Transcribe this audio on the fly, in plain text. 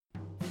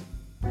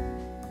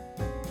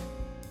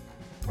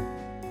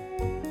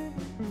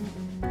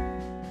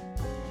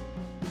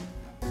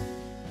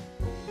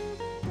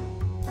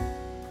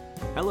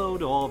Hello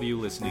to all of you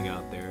listening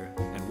out there,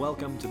 and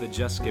welcome to the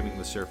Just Skimming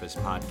the Surface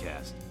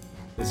podcast.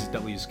 This is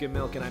W. Skim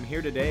Milk, and I'm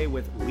here today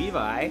with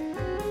Levi.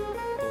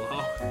 Hello.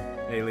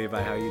 Hey Levi,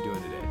 how are you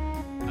doing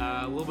today?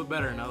 A little bit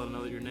better now that I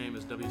know that your name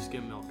is W.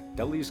 Skim Milk.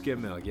 W.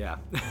 Skim Milk, yeah.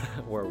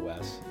 Or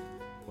Wes,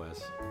 whatever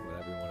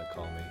you want to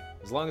call me.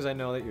 As long as I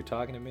know that you're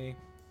talking to me,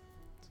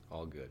 it's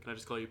all good. Can I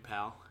just call you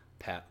pal?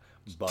 Pat,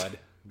 bud,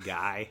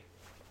 guy,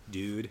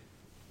 dude,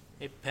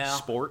 Hey, pal.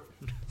 sport.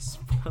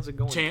 How's it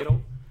going, Champ.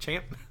 kiddo?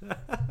 Champ.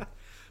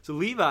 So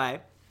Levi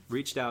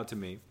reached out to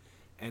me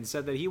and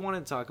said that he wanted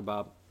to talk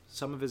about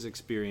some of his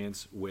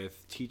experience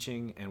with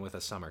teaching and with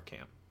a summer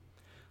camp.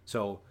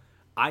 So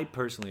I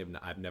personally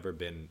I've never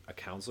been a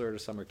counselor at a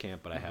summer camp,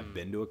 but I have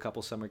been to a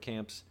couple summer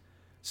camps.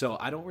 So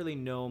I don't really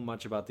know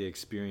much about the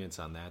experience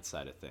on that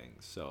side of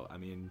things. So, I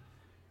mean,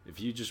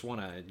 if you just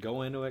want to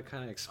go into it,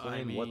 kind of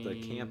explain what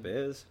the camp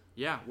is.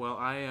 Yeah, well,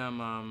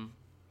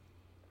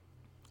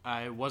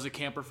 I was a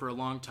camper for a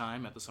long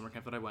time at the summer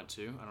camp that I went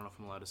to. I don't know if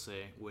I'm allowed to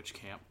say which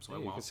camp, so I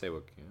You won't. can say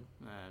what camp.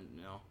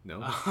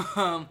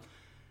 No.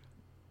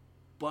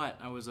 But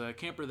I was a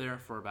camper there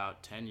for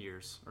about 10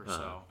 years or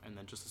so, and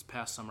then just this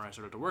past summer I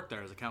started to work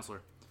there as a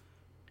counselor.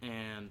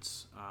 And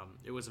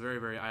it was a very,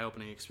 very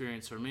eye-opening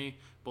experience for me,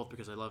 both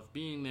because I loved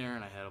being there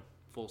and I had a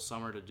full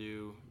summer to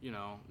do,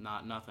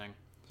 not nothing,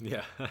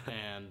 Yeah.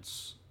 and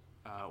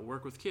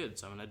work with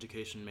kids. I'm an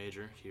education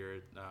major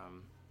here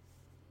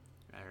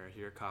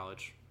at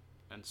college,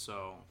 and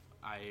so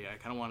I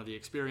kind of wanted the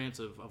experience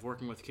of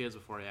working with kids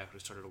before I actually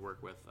started to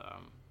work with,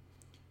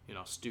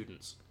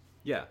 students.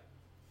 Yeah,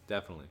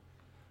 definitely.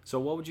 So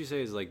what would you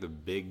say is like the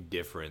big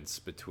difference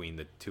between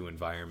the two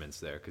environments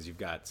there? Because you've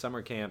got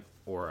summer camp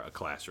or a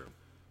classroom.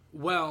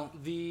 Well,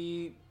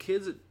 the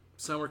kids at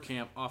summer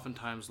camp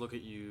oftentimes look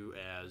at you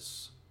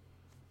as,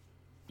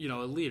 a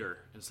leader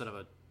instead of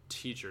a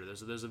teacher.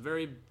 There's a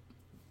very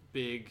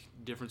big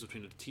difference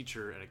between a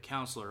teacher and a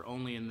counselor,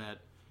 only in that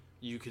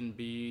you can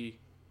be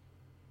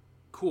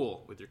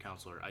cool with your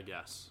counselor, I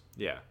guess.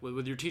 Yeah.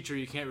 With your teacher,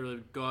 you can't really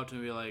go up to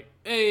him and be like,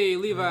 "Hey,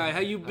 Levi, how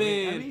you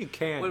been? I mean you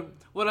can.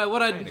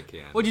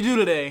 Kinda What'd you do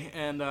today?"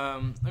 And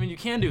you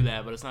can do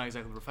that, but it's not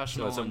exactly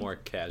professional. So it's a and more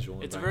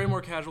casual It's a environment. very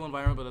more casual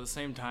environment, but at the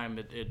same time,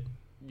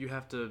 you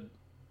have to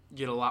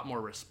get a lot more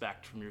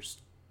respect from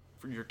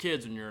your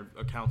kids when you're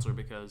a counselor,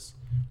 because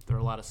there are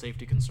a lot of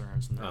safety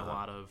concerns and there are a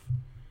lot of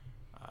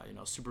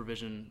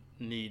supervision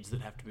needs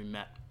that have to be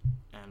met.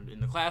 And in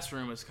the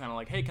classroom, it's kind of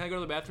like, "Hey, can I go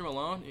to the bathroom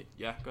alone?"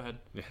 Yeah, go ahead.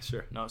 Yeah,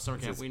 sure. No, summer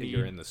camp,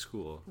 You're in the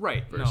school.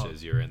 Right,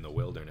 Versus you're in the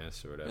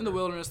wilderness or whatever. in the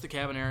wilderness, the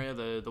cabin area,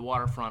 the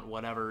waterfront,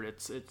 whatever.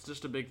 It's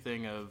just a big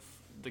thing of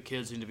the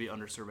kids need to be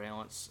under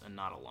surveillance and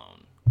not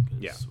alone.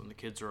 Because when the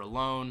kids are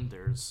alone,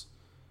 there's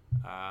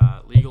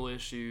legal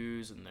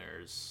issues and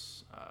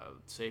there's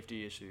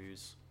safety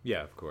issues.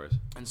 Yeah, of course.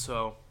 And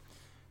so,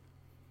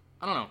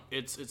 I don't know.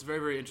 It's a very,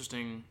 very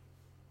interesting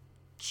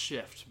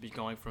shift, be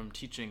going from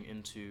teaching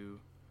into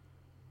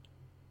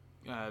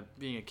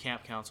being a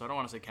camp counselor. I don't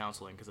want to say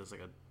counseling because it's like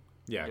a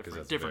Because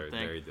that's different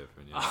thing. very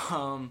different.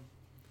 Yeah.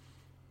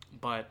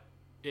 But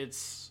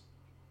it's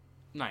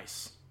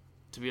nice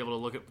to be able to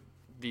look at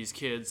these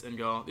kids and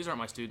go, "These aren't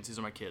my students, these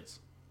are my kids."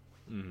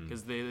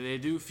 Because they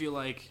do feel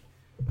like,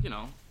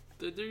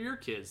 they're your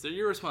kids. They're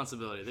your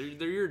responsibility.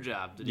 They're your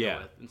job to deal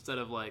with. Instead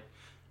of like,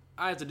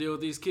 I have to deal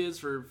with these kids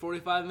for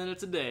 45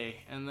 minutes a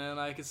day, and then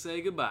I can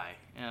say goodbye.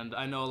 And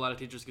I know a lot of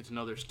teachers get to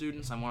know their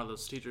students. I'm one of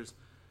those teachers.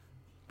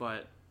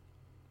 But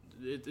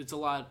it's a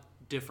lot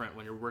different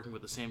when you're working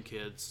with the same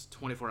kids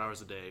 24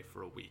 hours a day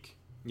for a week.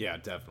 Yeah,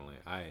 definitely.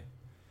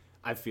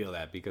 I feel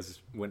that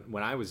because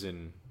when I was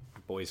in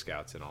Boy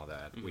Scouts and all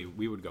that,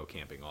 we would go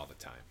camping all the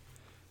time.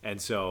 And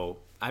so,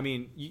 I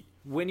mean,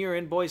 when you're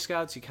in Boy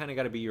Scouts, you kind of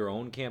got to be your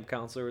own camp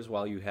counselors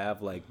while you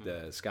have like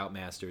the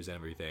Scoutmasters and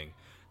everything.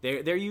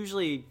 They're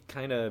usually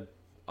kind of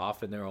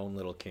off in their own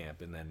little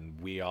camp, and then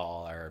we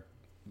all are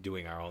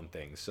doing our own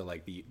things. So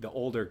like the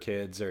older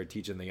kids are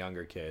teaching the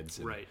younger kids.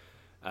 And, Right.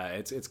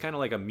 It's kind of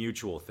like a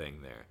mutual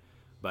thing there.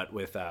 But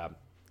with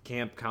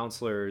camp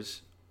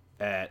counselors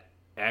at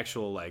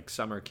actual like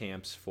summer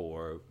camps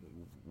for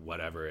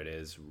whatever it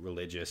is,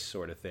 religious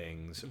sort of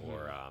things,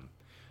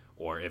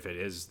 or if it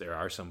is, there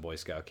are some Boy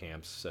Scout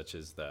camps such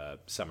as the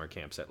summer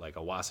camps at like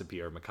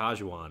Owassipee or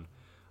Makajuan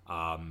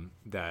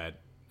that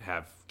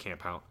have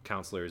camp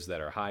counselors that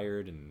are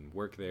hired and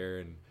work there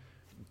and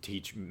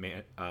teach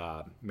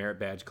merit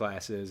badge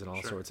classes and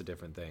all sorts of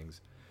different things.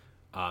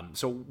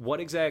 So what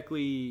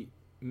exactly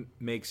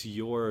makes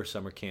your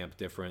summer camp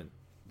different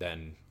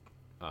than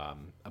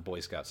a Boy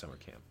Scout summer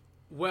camp?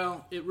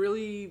 Well, it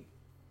really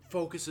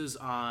focuses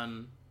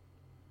on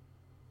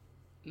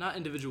not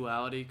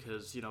individuality,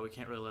 because we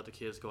can't really let the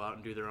kids go out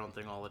and do their own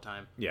thing all the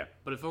time. Yeah.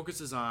 But it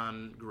focuses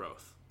on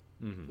growth.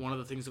 One of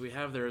the things that we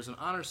have there is an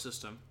honor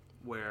system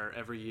where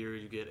every year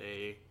you get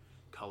a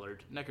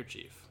colored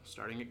neckerchief,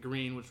 starting at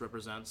green, which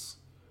represents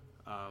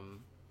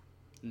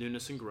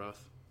newness and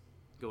growth,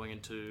 going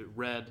into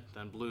red,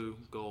 then blue,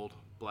 gold,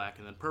 black,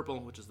 and then purple,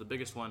 which is the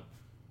biggest one.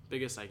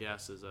 Biggest, I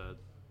guess, is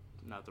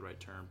not the right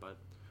term, but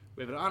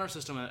We have an honor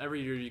system, and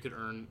every year you could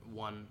earn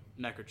one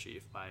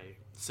neckerchief by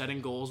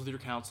setting goals with your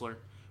counselor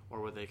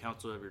or with a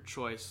counselor of your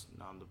choice,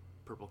 on the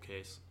purple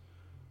case,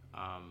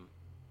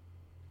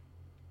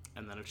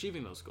 and then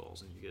achieving those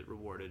goals, and you get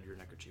rewarded your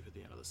neckerchief at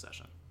the end of the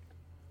session.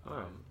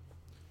 Alright.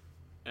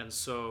 And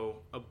so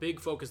a big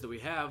focus that we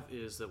have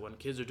is that when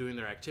kids are doing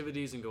their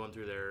activities and going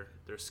through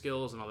their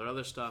skills and all their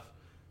other stuff,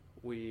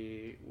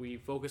 we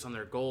focus on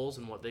their goals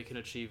and what they can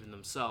achieve in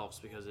themselves,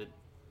 because it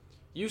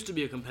used to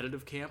be a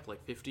competitive camp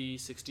like 50,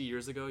 60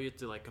 years ago. You had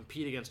to like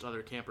compete against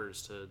other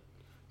campers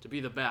to be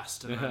the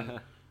best. And then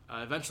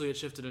eventually it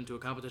shifted into a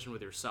competition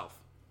with yourself,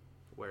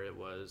 where it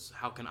was,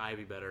 how can I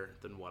be better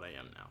than what I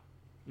am now?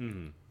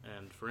 Mm-hmm.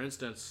 And for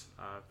instance,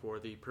 for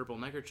the purple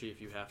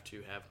neckerchief, you have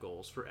to have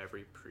goals for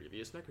every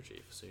previous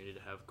neckerchief. So you need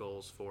to have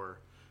goals for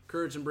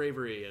courage and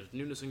bravery, and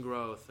newness and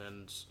growth,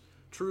 and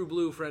true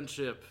blue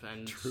friendship,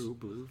 and True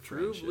blue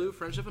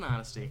friendship and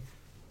honesty,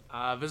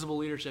 visible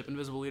leadership,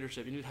 invisible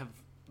leadership. You need to have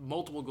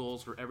multiple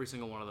goals for every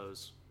single one of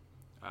those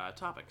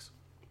topics.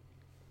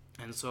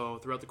 And so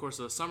throughout the course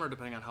of the summer,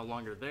 depending on how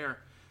long you're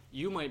there,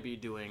 you might be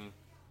doing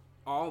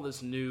all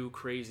this new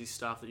crazy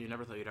stuff that you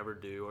never thought you'd ever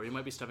do, or you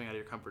might be stepping out of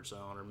your comfort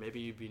zone, or maybe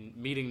you'd be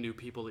meeting new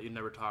people that you'd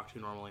never talk to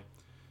normally.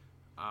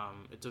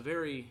 It's a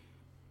very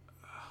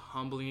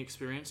humbling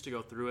experience to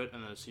go through it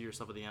and then see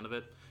yourself at the end of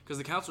it, because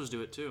the counselors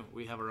do it too.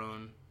 We have our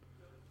own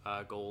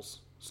goals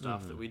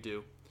stuff that we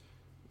do.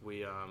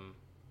 We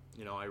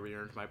I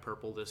re-earned my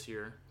purple this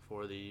year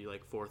for the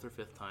fourth or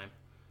fifth time.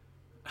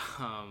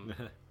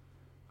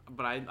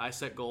 But I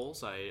set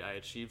goals. I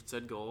achieved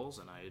said goals,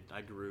 and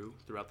I grew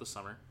throughout the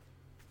summer.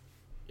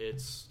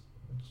 It's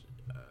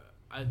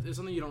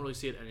something you don't really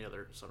see at any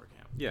other summer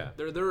camp. Yeah.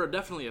 There are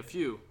definitely a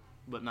few,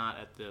 but not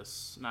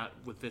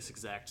with this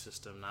exact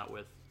system, not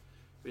with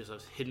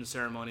hidden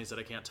ceremonies that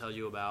I can't tell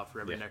you about for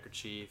every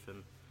neckerchief,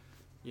 and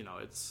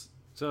it's.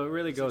 So it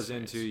really goes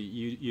into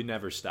you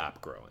never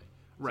stop growing.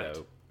 Right.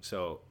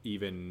 So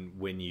even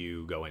when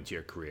you go into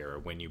your career or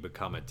when you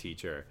become a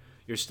teacher,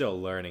 you're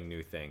still learning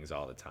new things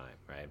all the time,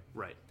 right?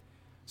 Right.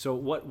 So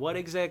what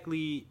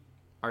exactly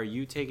are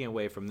you taking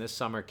away from this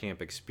summer camp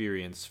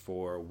experience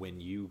for when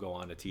you go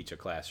on to teach a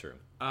classroom?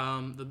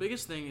 The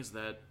biggest thing is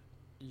that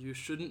you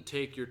shouldn't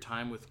take your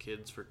time with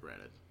kids for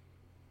granted.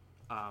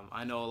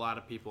 I know a lot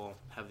of people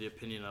have the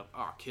opinion of,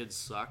 kids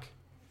suck.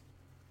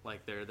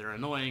 Like they're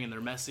annoying and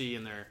they're messy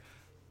and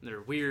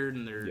they're weird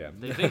and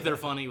they think they're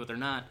funny, but they're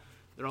not.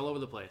 They're all over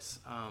the place.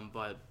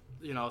 But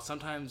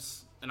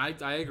sometimes, and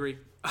I agree.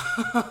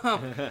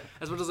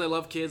 As much as I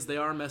love kids, they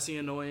are messy,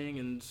 annoying,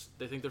 and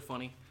they think they're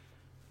funny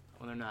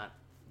when they're not.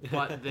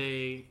 But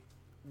they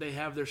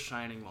have their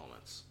shining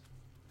moments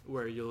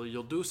where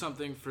you'll do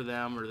something for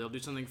them, or they'll do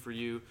something for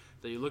you,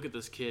 that you look at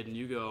this kid and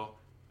you go,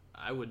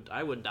 I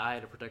would die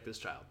to protect this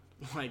child.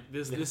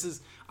 This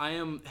is, I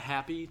am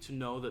happy to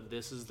know that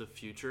this is the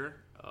future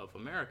of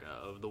America,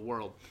 of the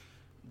world,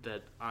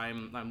 that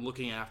I'm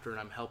looking after and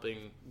I'm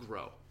helping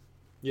grow.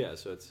 Yeah,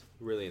 so it's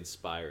really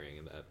inspiring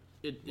in that.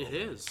 It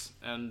is,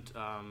 and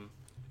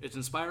it's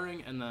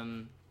inspiring, and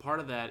then part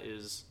of that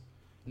is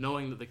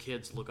knowing that the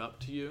kids look up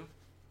to you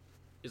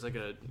is like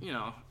I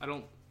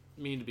don't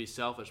mean to be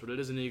selfish, but it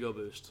is an ego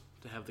boost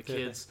to have the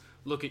kids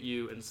look at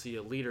you and see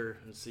a leader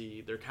and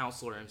see their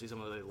counselor and see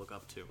someone that they look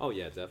up to. Oh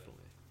yeah,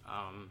 definitely.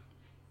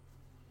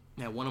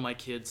 One of my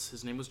kids,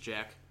 his name was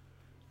Jack.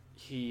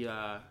 He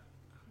was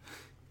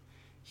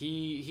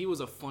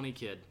a funny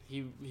kid.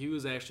 He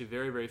was actually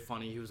very, very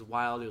funny. He was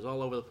wild. He was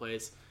all over the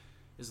place.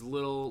 He's a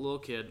little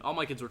kid. All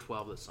my kids were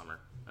 12 this summer.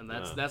 And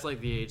that's like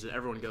the age that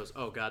everyone goes,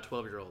 oh God,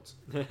 12-year-olds.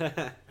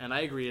 And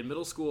I agree. In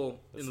middle school,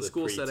 in the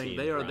school setting,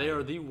 they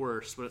are the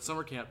worst. But at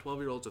summer camp,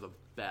 12-year-olds are the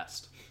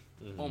best.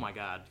 Mm-hmm. Oh my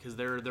God, because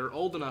they're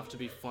old enough to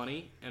be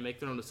funny and make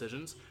their own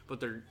decisions, but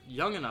they're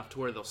young enough to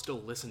where they'll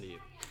still listen to you.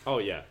 Oh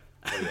yeah,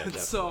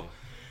 definitely.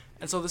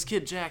 So this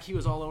kid Jack, he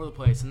was all over the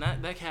place, and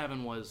that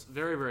cabin was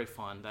very, very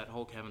fun. That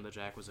whole cabin that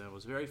Jack was in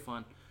was very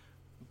fun,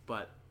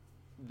 but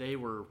they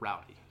were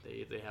rowdy.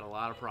 They had a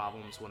lot of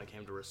problems when it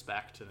came to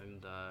respect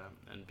and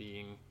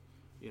being,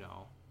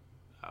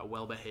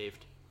 well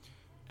behaved.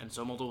 And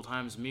so multiple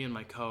times, me and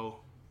my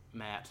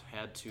Matt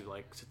had to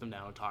sit them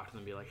down and talk to them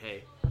and be like,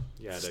 hey,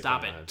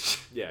 stop it.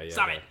 Yeah.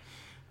 Stop it.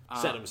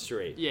 Set them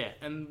straight. Yeah,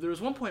 and there was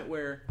one point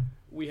where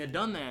we had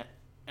done that,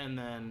 and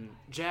then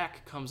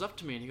Jack comes up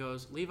to me and he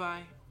goes, Levi,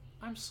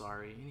 I'm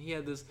sorry. And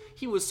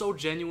he was so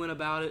genuine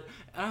about it.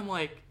 And I'm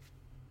like,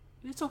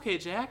 it's okay,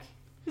 Jack.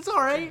 It's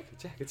all right.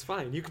 Jack, it's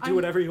fine. You can do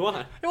whatever you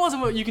want. It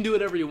wasn't what you can do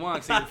whatever you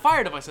want. So you get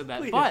fired if I said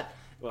that. Please. But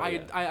Well,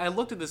 I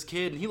looked at this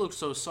kid, and he looked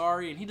so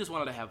sorry, and he just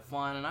wanted to have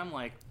fun. And I'm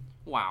like,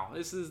 wow,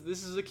 this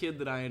is a kid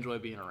that I enjoy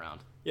being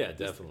around. Yeah,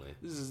 definitely.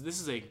 This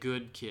is a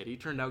good kid. He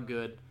turned out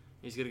good.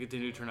 He's going to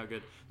continue to turn out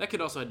good. That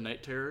kid also had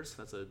night terrors.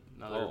 That's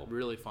another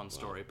really fun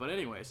story. But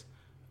anyways.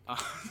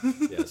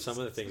 Yeah, some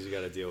of the things you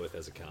got to deal with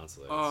as a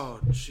counselor. Oh,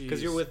 jeez.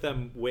 Because you're with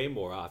them way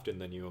more often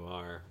than you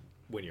are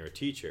when you're a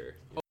teacher.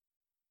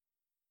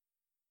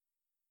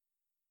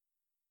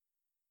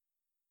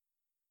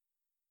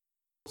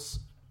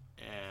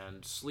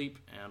 And sleep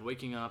and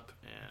waking up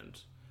and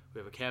We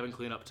have a cabin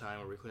cleanup time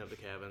where we clean up the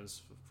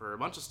cabins for a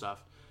bunch of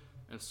stuff.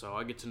 And so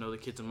I get to know the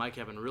kids in my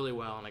cabin really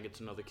well, and I get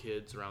to know the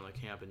kids around the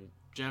camp in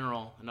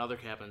general and other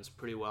cabins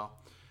pretty well.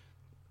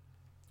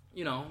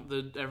 You know,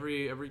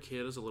 every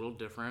kid is a little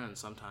different, and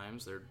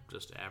sometimes they're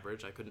just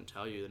average. I couldn't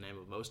tell you the name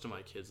of most of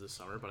my kids this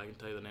summer, but I can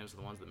tell you the names of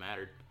the ones that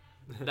mattered.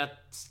 That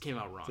came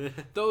out wrong.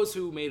 Those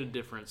who made a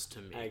difference to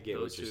me. I get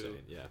those what you're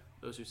saying, yeah.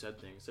 Those who said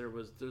things.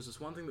 There's this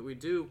one thing that we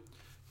do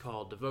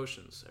called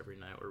devotions every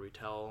night where we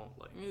tell,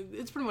 like,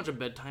 it's pretty much a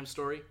bedtime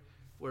story,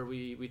 where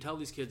we tell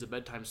these kids a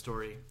bedtime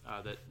story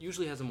that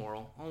usually has a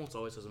moral, almost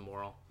always has a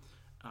moral,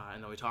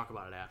 and then we talk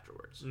about it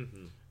afterwards.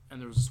 Mm-hmm. And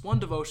there was this one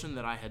devotion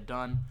that I had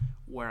done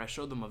where I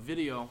showed them a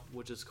video,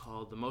 which is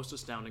called The Most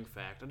Astounding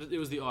Fact. It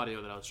was the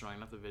audio that I was showing,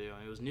 not the video.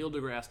 And it was Neil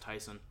deGrasse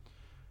Tyson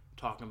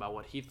talking about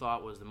what he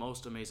thought was the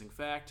most amazing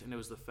fact, and it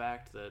was the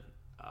fact that,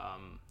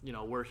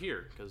 we're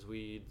here, because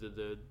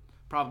the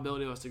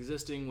probability of us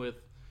existing with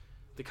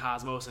the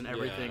cosmos and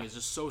everything is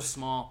just so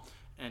small.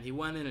 And he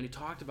went in and he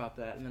talked about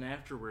that, and then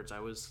afterwards I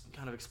was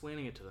kind of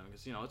explaining it to them,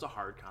 because, it's a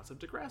hard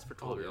concept to grasp for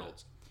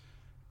 12-year-olds.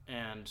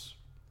 And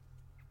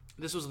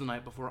this was the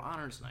night before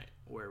Honors Night,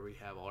 where we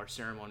have all our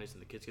ceremonies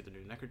and the kids get their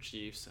new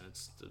neckerchiefs, and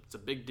it's a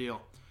big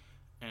deal.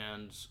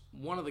 And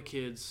one of the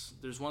kids,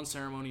 there's one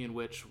ceremony in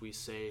which we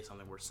say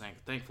something we're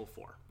thankful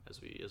for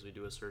as we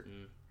do a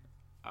certain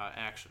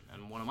action.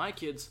 And one of my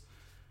kids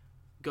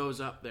goes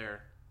up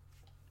there,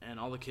 and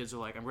all the kids are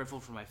like, I'm grateful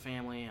for my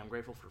family, I'm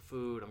grateful for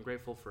food, I'm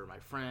grateful for my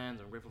friends,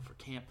 I'm grateful for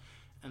camp.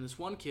 And this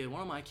one kid,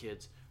 one of my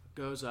kids,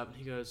 goes up and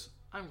he goes,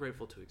 I'm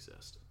grateful to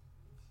exist.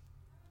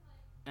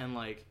 And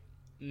like,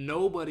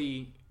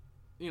 nobody,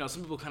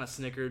 some people kind of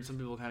snickered, some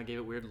people kind of gave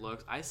it weird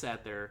looks. I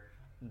sat there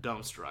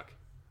dumbstruck.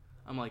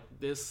 I'm like,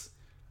 this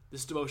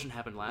devotion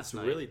happened last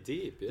night. It's really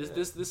deep. Yeah.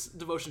 This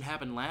devotion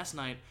happened last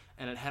night,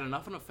 and it had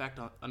enough of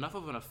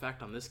an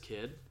effect on this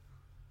kid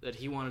that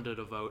he wanted to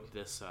devote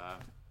this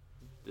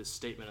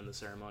statement in the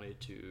ceremony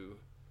to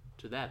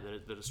that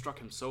it struck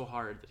him so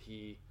hard that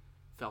he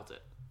felt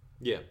it.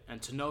 Yeah.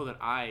 And to know that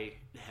I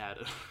had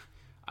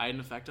an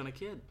effect on a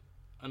kid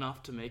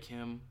enough to make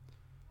him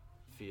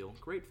feel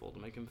grateful, to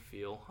make him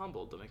feel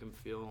humbled, to make him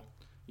feel,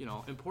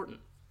 important.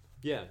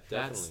 Yeah,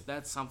 definitely.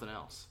 That's something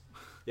else.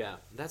 Yeah,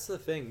 that's the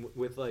thing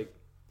with like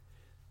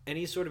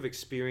any sort of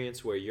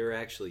experience where you're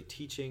actually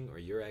teaching or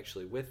you're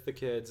actually with the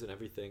kids and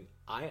everything.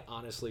 I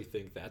honestly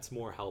think that's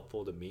more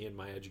helpful to me in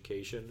my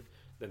education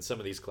than some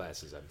of these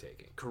classes I'm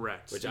taking.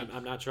 Correct. Which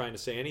I'm not trying to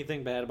say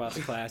anything bad about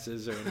the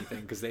classes or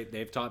anything, because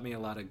they've taught me a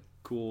lot of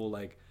cool,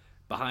 like,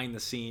 behind the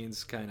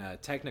scenes kind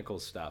of technical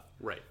stuff.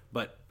 Right.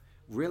 But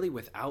really,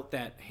 without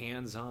that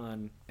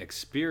hands-on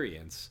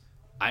experience,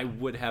 I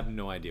would have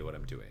no idea what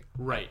I'm doing.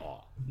 Right. At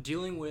all.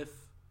 Dealing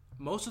with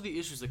most of the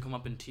issues that come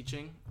up in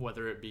teaching,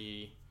 whether it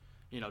be,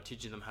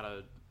 teaching them how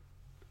to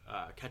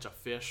catch a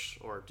fish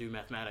or do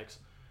mathematics,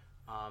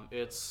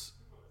 it's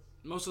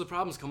most of the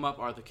problems come up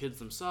are the kids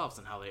themselves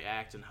and how they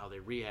act and how they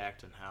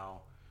react and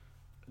how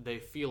they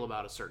feel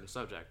about a certain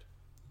subject.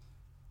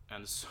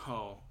 And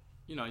so,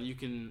 you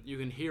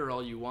can hear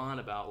all you want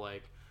about,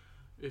 like,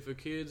 if a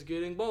kid's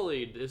getting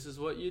bullied, this is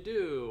what you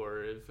do.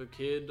 Or if a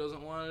kid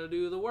doesn't want to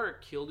do the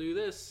work, he'll do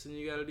this, and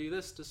you got to do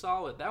this to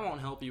solve it. That won't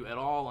help you at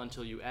all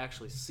until you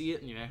actually see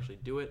it and you actually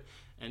do it.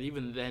 And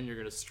even then, you're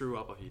going to screw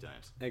up a few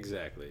times.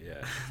 Exactly,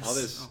 yeah. All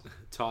this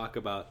talk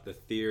about the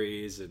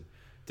theories and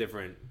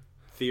different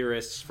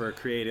theorists for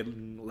creative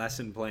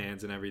lesson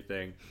plans and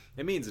everything,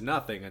 it means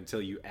nothing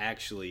until you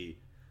actually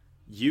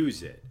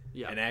use it.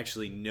 Yeah. And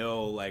actually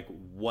know, like,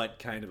 what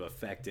kind of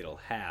effect it'll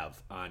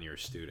have on your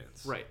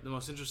students. Right. The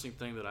most interesting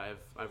thing that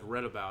I've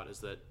read about is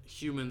that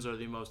humans are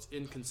the most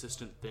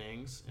inconsistent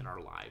things in our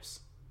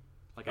lives.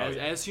 Like,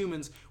 as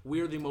humans,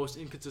 we're the most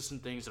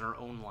inconsistent things in our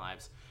own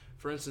lives.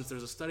 For instance,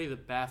 there's a study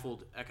that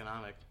baffled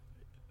economists.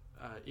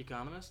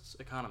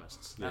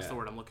 That's the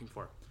word I'm looking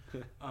for.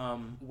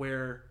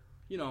 Where,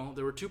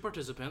 there were two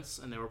participants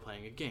and they were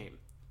playing a game.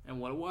 And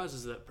what it was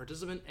is that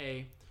participant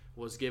A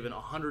was given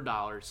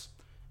 $100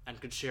 and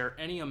could share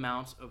any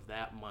amount of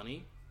that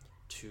money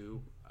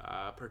to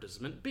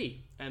participant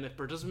B. And if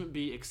participant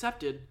B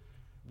accepted,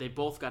 they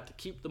both got to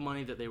keep the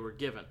money that they were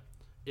given.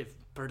 If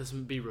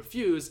participant B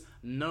refused,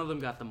 none of them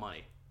got the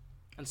money.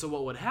 And so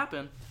what would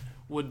happen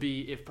would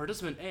be if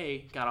participant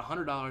A got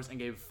 $100 and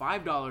gave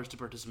 $5 to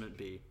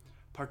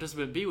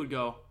participant B would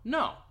go,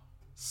 no,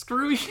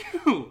 screw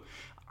you.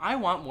 I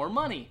want more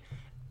money.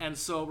 And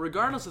so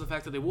regardless of the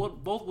fact that they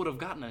both would have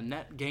gotten a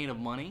net gain of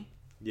money,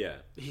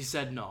 he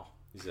said no.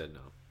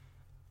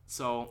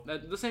 So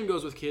the same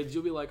goes with kids.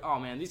 You'll be like, oh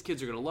man, these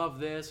kids are going to love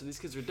this, or these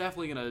kids are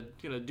definitely going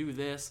to do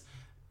this.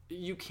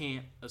 You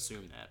can't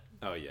assume that.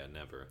 Oh yeah,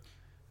 never.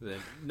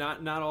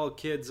 Not all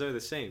kids are the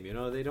same.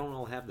 They don't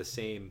all have the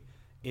same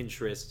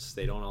interests.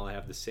 They don't all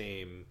have the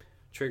same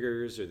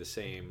triggers or the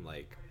same,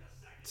 like,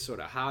 sort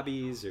of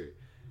hobbies or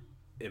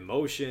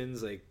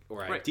emotions, like,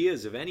 or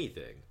ideas of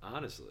anything,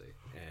 honestly.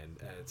 And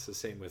it's the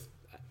same with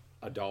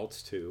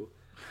adults too.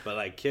 But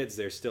like kids,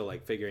 they're still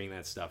like figuring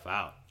that stuff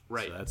out.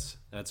 Right. So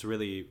that's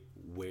really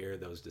where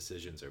those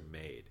decisions are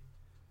made.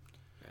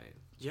 Right.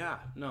 Yeah,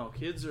 no,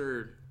 kids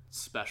are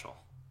special.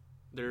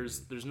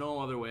 There's no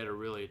other way to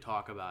really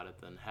talk about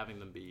it than having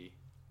them be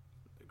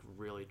like,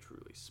 really,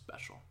 truly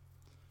special.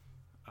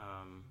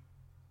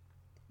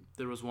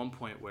 There was one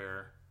point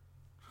where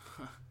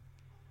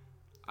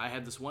I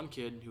had this one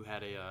kid who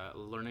had a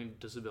learning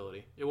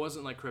disability. It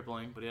wasn't like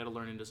crippling, but he had a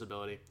learning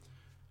disability.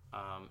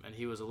 And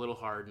he was a little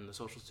hard in the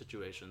social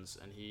situations.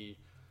 And he,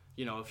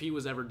 if he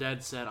was ever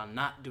dead set on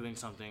not doing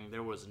something,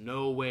 there was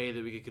no way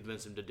that we could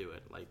convince him to do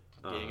it. Like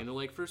getting in the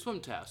lake for a swim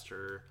test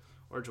or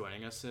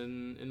joining us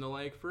in the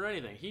lake for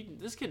anything.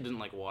 This kid didn't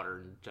like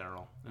water in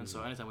general. And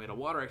so anytime we had a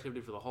water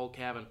activity for the whole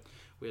cabin,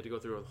 we had to go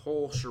through a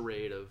whole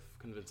charade of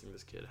convincing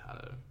this kid how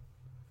to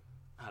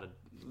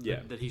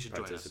that he should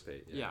join us.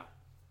 Yeah.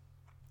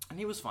 And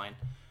he was fine.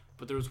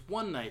 But there was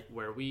one night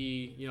where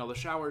we, the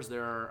showers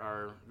there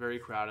are very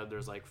crowded.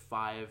 There's like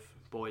 5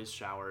 boys'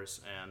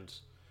 showers and,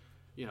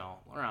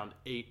 around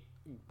 8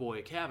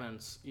 boy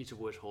cabins, each of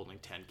which holding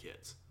 10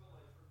 kids.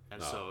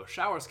 And so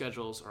shower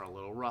schedules are a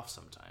little rough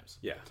sometimes.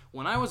 Yeah.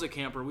 When I was a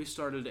camper, we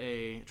started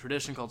a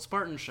tradition called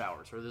Spartan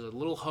showers, where there's a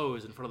little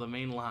hose in front of the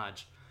main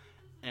lodge.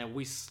 And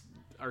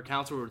our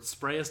counselor would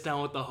spray us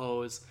down with the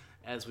hose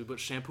as we put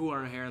shampoo on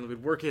our hair, and then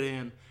we'd work it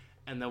in,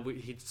 and then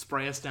he'd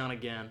spray us down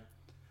again.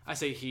 I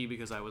say he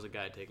because I was a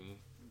guy taking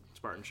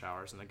Spartan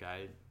showers, and the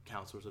guy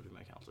counselors would be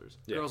my counselors.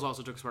 Yeah. Girls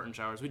also took Spartan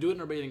showers. We do it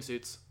in our bathing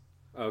suits.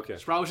 Okay.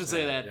 Probably should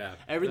say that. Yeah.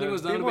 Everything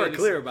was done in a bathing suit. Be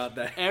more clear suit. about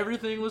that.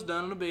 Everything was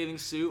done in a bathing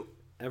suit.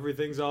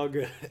 Everything's all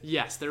good.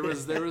 Yes, there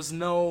was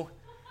no.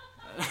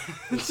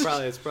 It's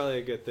probably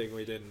a good thing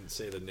we didn't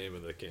say the name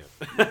of the camp.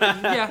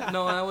 Yeah,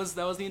 no, that was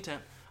the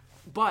intent.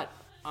 But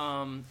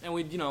and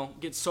we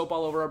get soap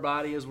all over our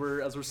body as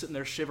we're sitting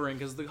there shivering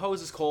because the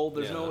hose is cold.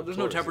 There's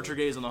no temperature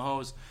gauge on the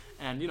hose,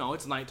 and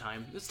it's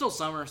nighttime. It's still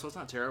summer, so it's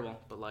not terrible.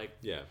 But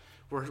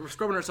we're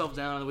scrubbing ourselves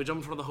down, and then we jump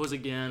in front of the hose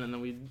again, and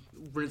then we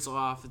rinse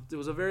off. It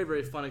was a very,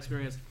 very fun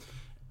experience.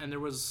 And that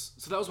was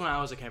when I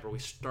was a camper. We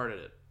started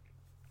it.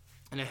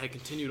 And it had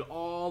continued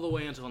all the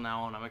way until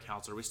now, and I'm a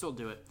counselor. We still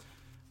do it.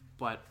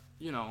 But,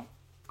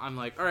 I'm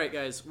like, all right,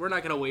 guys, we're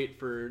not going to wait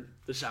for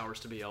the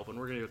showers to be open.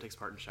 We're going to go take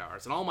Spartan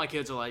showers. And all my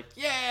kids are like,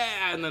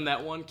 yeah! And then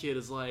that one kid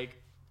is like,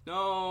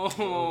 no,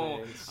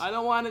 I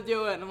don't want to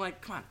do it. And I'm like,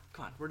 come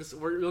on.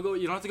 You'll go.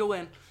 You don't have to go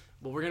in.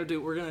 But you're going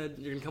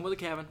to come with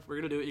the cabin. We're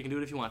going to do it. You can do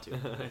it if you want to.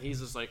 And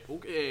he's just like,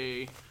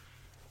 okay.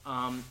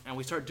 And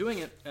we start doing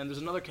it, and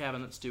there's another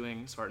cabin that's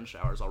doing Spartan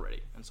showers already.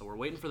 And so we're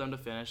waiting for them to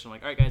finish. I'm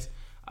like, all right, guys.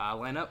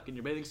 Line up, get in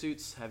your bathing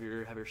suits, have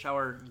your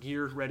shower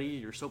gear ready,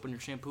 your soap and your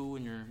shampoo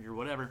and your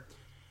whatever.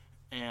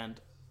 And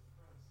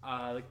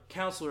the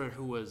counselor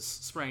who was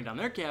spraying down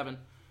their cabin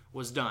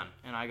was done.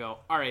 And I go,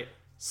 all right,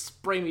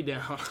 spray me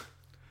down.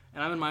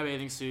 And I'm in my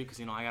bathing suit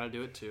because, I got to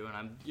do it too.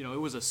 And it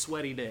was a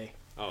sweaty day.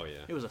 Oh,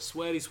 yeah. It was a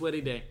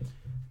sweaty day.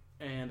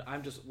 And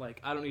I'm just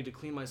like, I don't need to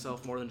clean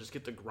myself more than just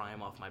get the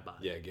grime off my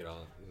body. Yeah, get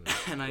on.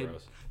 And I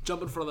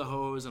jump in front of the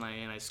hose, and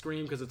I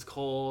scream because it's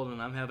cold,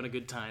 and I'm having a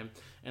good time.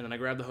 And then I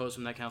grab the hose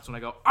from that counselor,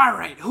 and I go, all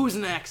right, who's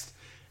next?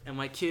 And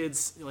my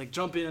kids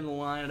jump in the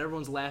line, and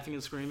everyone's laughing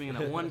and screaming. And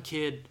that one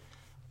kid,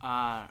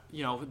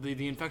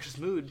 the infectious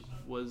mood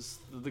was,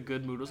 the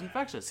good mood was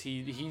infectious.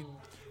 He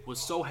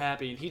was so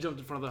happy, and he jumped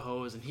in front of the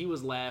hose, and he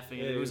was laughing.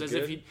 And it was as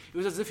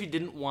if he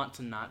didn't want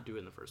to not do it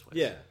in the first place.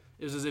 Yeah.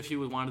 It was as if he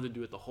wanted to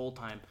do it the whole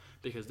time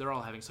because they're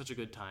all having such a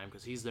good time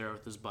because he's there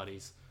with his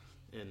buddies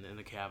in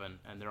the cabin,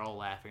 and they're all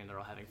laughing and they're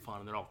all having fun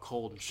and they're all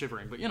cold and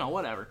shivering, but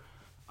whatever.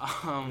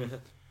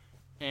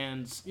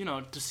 And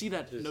to see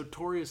that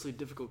notoriously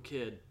difficult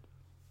kid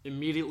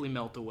immediately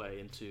melt away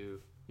into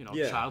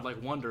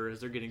childlike wonder as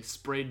they're getting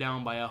sprayed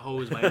down by a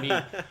hose by me,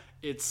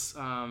 it's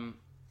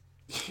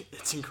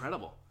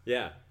incredible.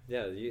 Yeah.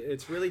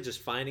 It's really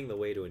just finding the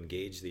way to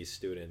engage these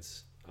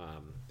students.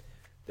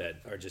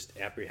 That are just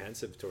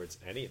apprehensive towards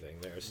anything.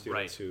 There are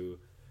students who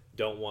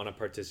don't want to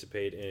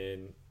participate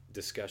in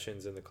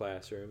discussions in the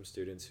classroom,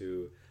 students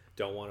who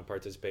don't want to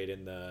participate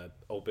in the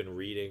open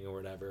reading or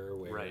whatever,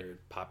 where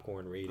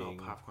popcorn reading,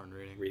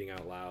 reading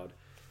out loud.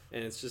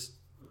 And it's just,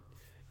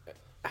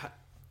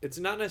 it's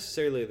not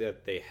necessarily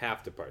that they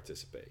have to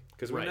participate,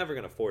 because we're never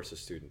going to force a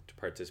student to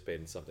participate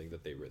in something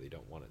that they really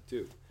don't want to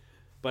do.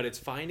 But it's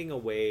finding a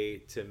way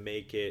to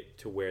make it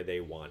to where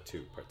they want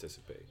to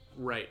participate.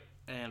 Right.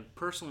 And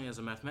personally, as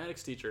a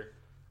mathematics teacher,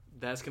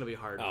 that's going to be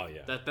hard. Oh,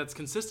 yeah. That's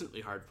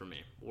consistently hard for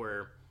me.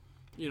 Where,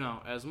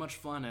 as much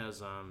fun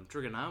as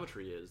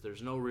trigonometry is,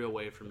 there's no real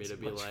way for me to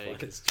be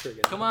like,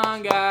 come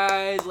on,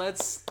 guys,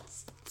 let's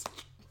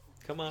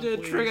come on,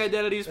 trig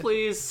identities,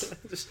 please.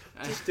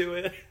 just do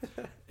it.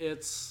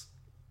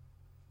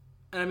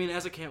 And I mean,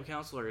 as a camp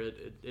counselor,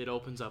 it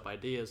opens up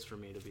ideas for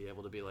me to be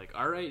able to be like,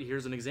 all right,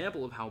 here's an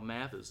example of how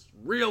math is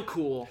real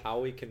cool. How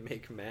we can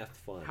make math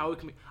fun.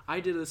 I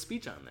did a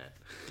speech on that.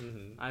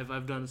 Mm-hmm.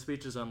 I've done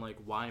speeches on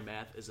why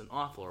math isn't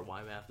awful or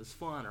why math is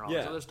fun or all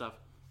this other stuff.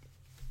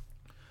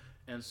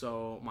 And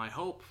so my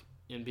hope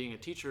in being a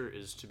teacher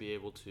is to be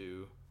able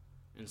to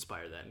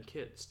inspire that in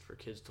kids, for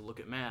kids to look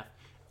at math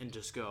and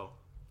just go,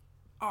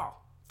 oh,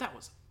 that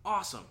was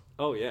awesome.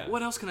 Oh, yeah.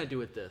 What else can I do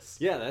with this?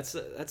 Yeah, that's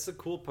the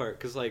cool part,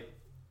 because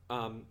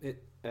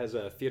As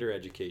a theater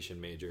education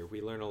major,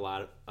 we learn a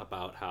lot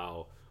about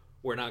how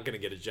we're not going to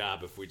get a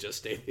job if we just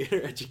stay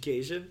theater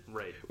education,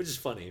 Right. which is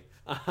funny.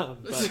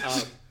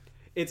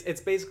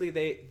 It's basically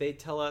they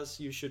tell us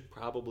you should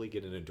probably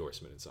get an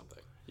endorsement in something.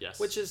 Yes.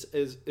 Which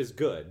is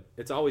good.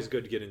 It's always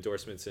good to get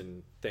endorsements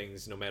in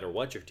things no matter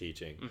what you're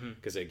teaching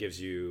because it gives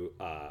you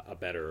a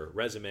better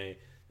resume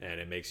and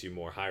it makes you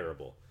more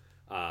hireable.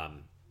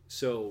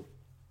 So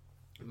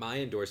my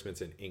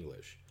endorsement's in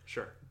English.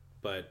 Sure.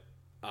 But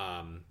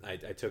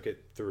I took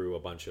it through a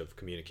bunch of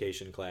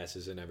communication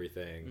classes and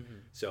everything.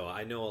 So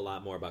I know a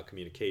lot more about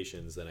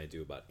communications than I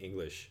do about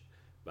English.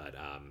 But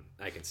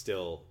I can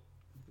still,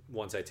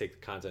 once I take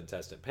the content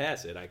test and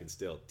pass it, I can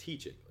still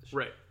teach English.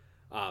 Right.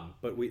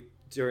 But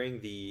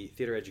during the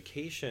theater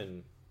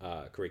education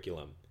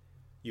curriculum,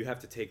 you have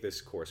to take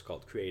this course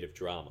called creative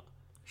drama.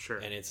 Sure.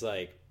 And it's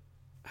like,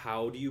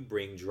 how do you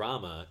bring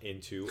drama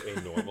into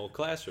a normal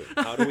classroom?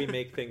 How do we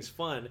make things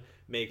fun,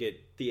 make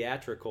it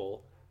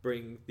theatrical,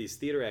 bring these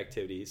theater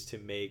activities to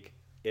make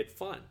it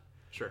fun?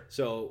 Sure.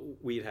 So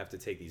we'd have to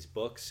take these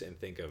books and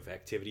think of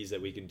activities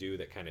that we can do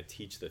that kind of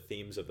teach the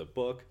themes of the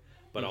book,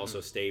 but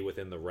also stay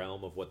within the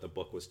realm of what the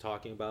book was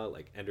talking about,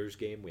 like Ender's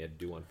Game. We had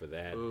to do one for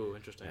that. Ooh,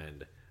 interesting.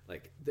 And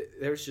like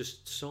there's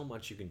just so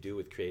much you can do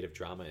with creative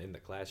drama in the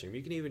classroom.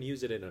 You can even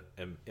use it in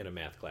a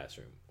math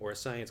classroom or a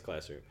science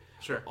classroom.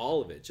 Sure.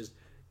 All of it. Just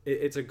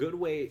it's a good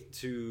way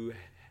to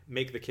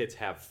make the kids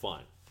have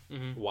fun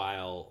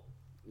while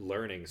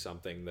learning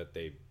something that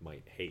they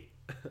might hate.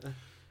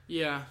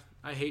 Yeah,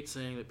 I hate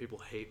saying that people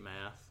hate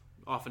math.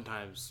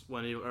 Oftentimes,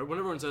 when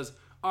everyone says,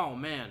 "Oh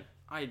man,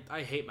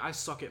 I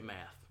suck at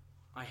math.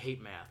 I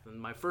hate math,"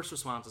 and my first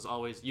response is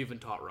always, "You've been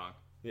taught wrong.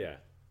 Yeah.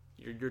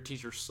 Your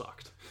teacher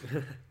sucked."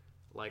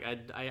 Like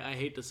I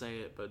hate to say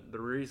it, but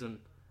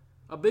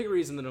a big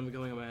reason that I'm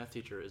becoming a math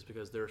teacher is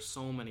because there are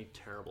so many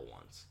terrible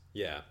ones.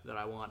 Yeah. That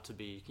I want to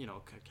be,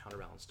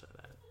 counterbalanced to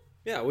that.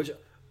 Yeah, which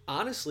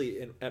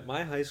honestly, at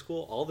my high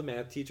school, all the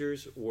math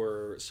teachers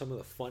were some of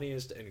the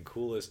funniest and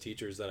coolest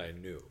teachers that I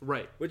knew.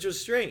 Right. Which was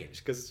strange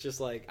because it's just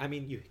like, I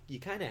mean, you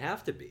kind of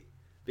have to be,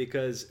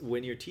 because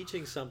when you're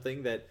teaching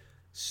something that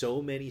so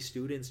many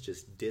students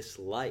just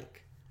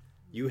dislike,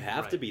 you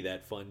have to be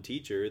that fun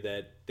teacher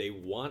that they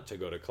want to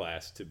go to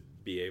class to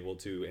be able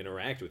to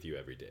interact with you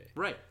every day.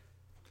 Right.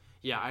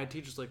 Yeah, I had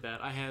teachers like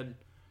that.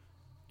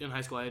 In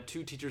high school, I had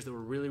 2 teachers that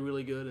were really,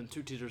 really good and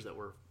 2 teachers that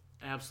were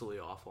absolutely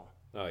awful.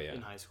 Oh, yeah.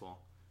 In high school,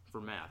 for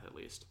math at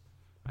least.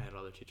 I had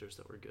other teachers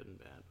that were good and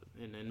bad.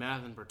 But in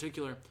math in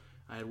particular,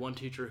 I had one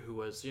teacher who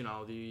was,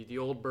 the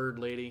old bird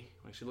lady.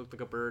 Like, she looked like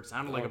a bird,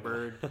 sounded like a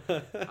bird,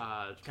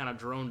 kind of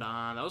droned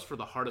on. That was for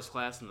the hardest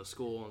class in the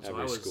school. And so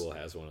Every school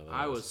has one of those.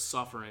 I was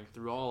suffering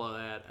through all of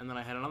that. And then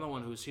I had another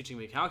one who was teaching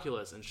me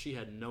calculus, and she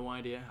had no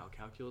idea how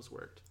calculus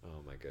worked.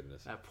 Oh, my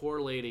goodness. That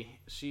poor lady,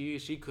 she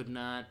could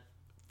not,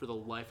 for the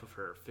life of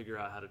her, figure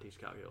out how to teach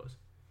calculus.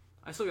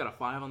 I still got a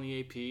 5 on the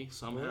AP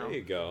somehow. There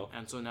you go.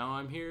 And so now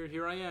I'm here.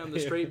 Here I am, the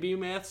straight B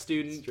math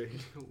student,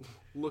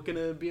 looking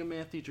to be a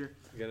math teacher.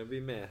 Gonna be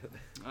math.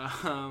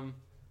 And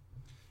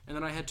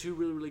then I had 2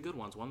 really, really good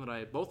ones.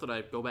 Both that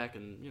I go back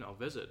and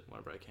visit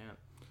whenever I can.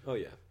 Oh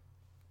yeah.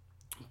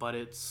 But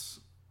it's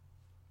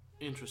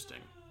interesting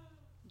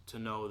to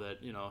know that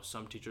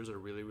some teachers are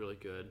really, really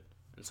good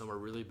and some are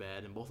really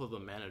bad, and both of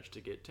them managed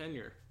to get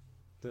tenure.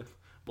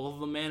 Both of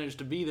them managed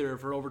to be there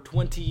for over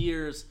 20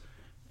 years,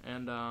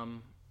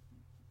 and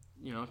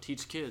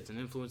teach kids and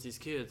influence these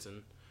kids.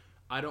 And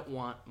I don't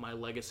want my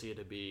legacy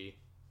to be,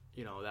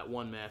 that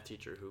one math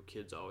teacher who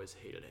kids always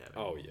hated having.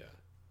 Oh yeah,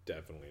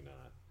 definitely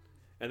not.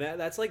 And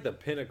that's like the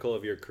pinnacle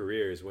of your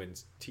career is when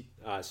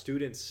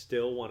students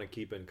still want to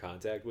keep in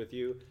contact with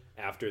you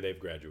after they've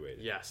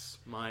graduated. Yes,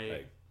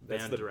 my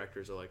band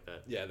directors are like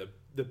that. Yeah,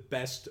 the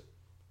best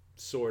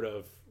sort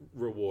of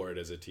reward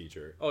as a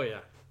teacher. Oh yeah.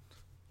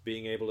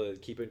 Being able to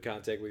keep in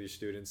contact with your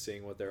students,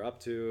 seeing what they're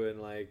up to,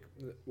 and like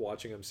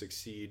watching them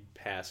succeed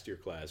past your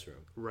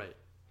classroom. Right.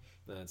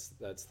 That's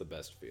the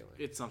best feeling.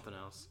 It's something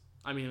else.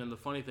 I mean, and the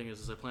funny thing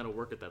is I plan to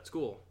work at that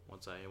school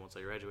once I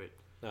graduate.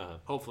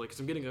 Hopefully, because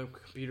I'm getting a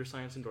computer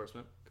science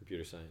endorsement.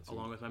 Computer science.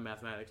 Along with my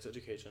mathematics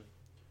education.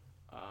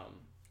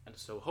 And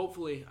so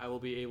hopefully I will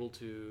be able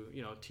to,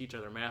 teach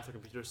either math or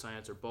computer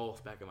science or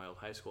both back at my old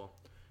high school.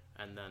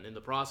 And then in the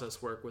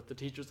process work with the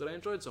teachers that I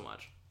enjoyed so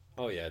much.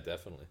 Oh yeah,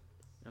 definitely.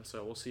 And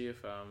so we'll see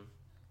if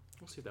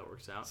that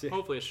works out.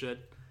 Hopefully it should.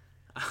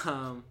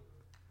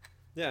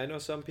 Yeah, I know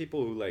some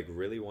people who like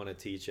really want to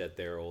teach at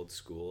their old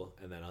school,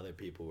 and then other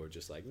people who are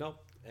just like,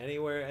 nope,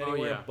 anywhere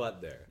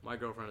but there. My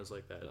girlfriend is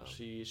like that. No.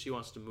 She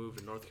wants to move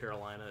to North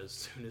Carolina as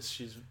soon as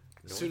she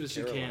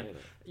can.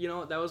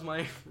 That was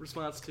my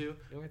response too.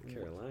 North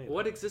Carolina.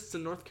 What exists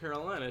in North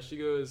Carolina? She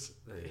goes,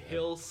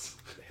 hills,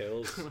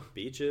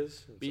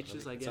 beaches.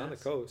 Beaches, I guess. It's on the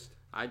coast.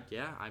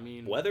 I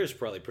mean, weather's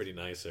probably pretty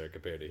nice there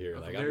compared to here.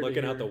 Like I'm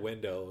looking out the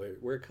window.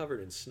 We're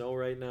covered in snow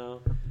right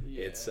now.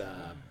 Yeah. It's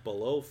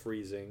below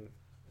freezing,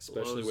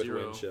 especially with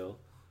wind chill.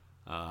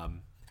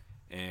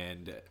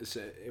 And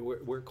so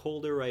we're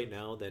colder right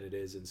now than it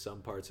is in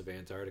some parts of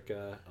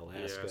Antarctica,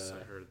 Alaska, Yes,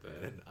 I heard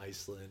that. and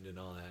Iceland and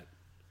all that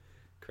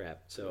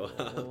crap. So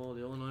Oh,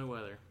 the Illinois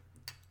weather.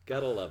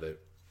 gotta love it.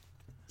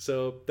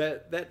 So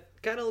that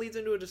kind of leads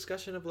into a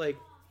discussion of like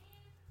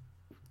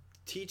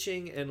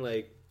teaching and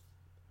like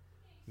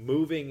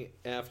moving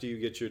after you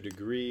get your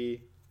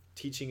degree,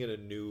 teaching in a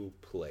new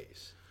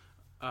place.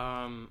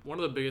 One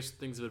of the biggest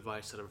things of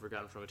advice that I've ever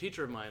gotten from a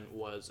teacher of mine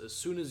was as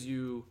soon as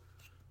you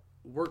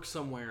work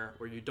somewhere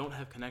where you don't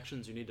have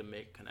connections, you need to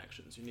make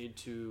connections. You need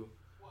to,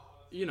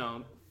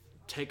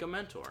 take a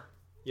mentor.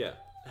 Yeah.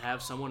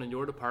 Have someone in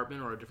your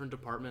department or a different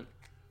department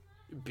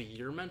be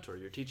your mentor,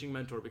 your teaching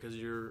mentor, because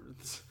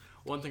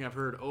one thing I've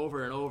heard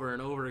over and over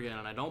and over again,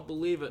 and I don't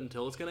believe it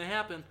until it's going to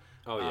happen,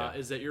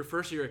 is that your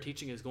first year of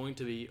teaching is going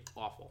to be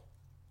awful.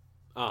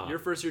 Your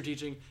first year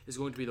teaching is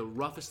going to be the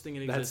roughest thing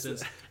in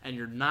existence, and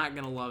you're not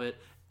going to love it,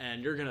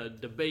 and you're going to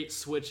debate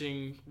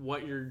switching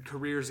what your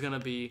career is going to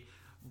be,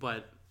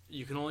 but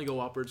you can only go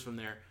upwards from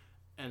there.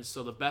 And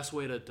so the best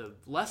way to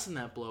lessen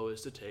that blow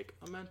is to take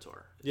a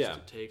mentor. To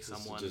take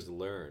someone. Just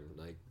learn.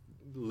 Like,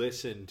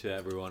 listen to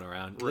everyone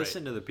around. Right.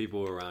 Listen to the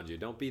people around you.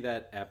 Don't be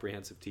that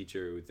apprehensive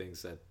teacher who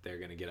thinks that they're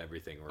going to get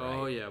everything right.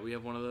 Oh, yeah. We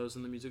have one of those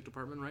in the music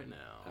department right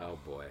now. Oh,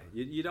 boy.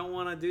 You don't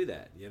want to do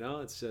that.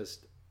 It's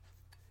just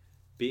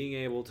being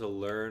able to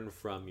learn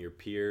from your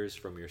peers,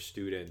 from your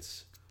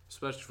students.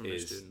 Especially from your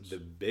students. The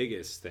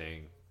biggest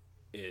thing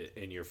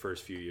in your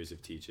first few years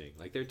of teaching.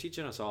 Like, they're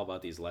teaching us all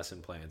about these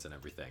lesson plans and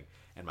everything.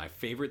 And my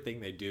favorite thing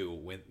they do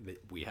when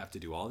we have to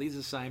do all these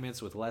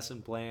assignments with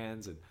lesson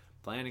plans and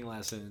planning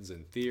lessons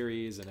and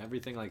theories and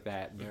everything like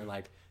that. And they're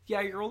like, yeah,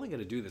 you're only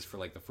going to do this for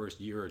like the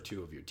first year or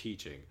two of your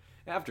teaching.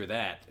 After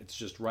that, it's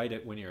just write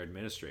it when your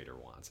administrator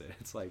wants it.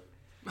 It's like,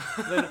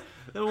 then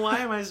why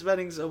am I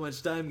spending so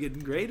much time getting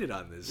graded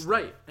on this stuff?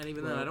 Right. And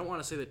even then, I don't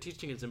want to say that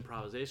teaching is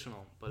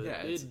improvisational, but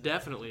it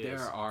definitely is.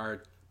 There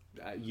are,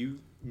 you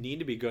need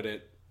to be good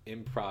at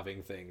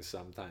improving things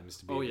sometimes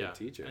to be a good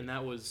teacher. And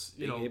that was,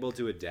 being able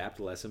to adapt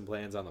lesson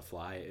plans on the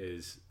fly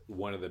is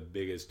one of the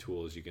biggest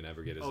tools you can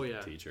ever get as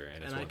a teacher,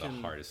 and it's one of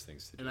the hardest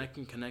things to do. And I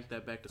can connect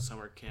that back to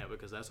summer camp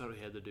because that's what we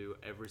had to do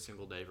every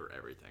single day for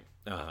everything.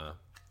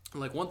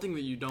 Like, one thing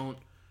that you don't,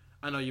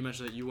 I know you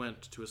mentioned that you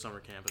went to a summer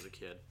camp as a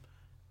kid.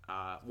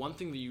 One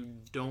thing that you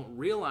don't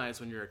realize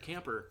when you're a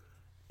camper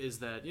is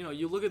that,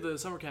 you look at the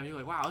summer camp and you're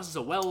like, wow, this is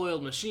a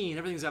well-oiled machine.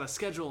 Everything's got a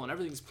schedule and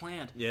everything's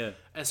planned. Yeah.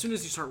 As soon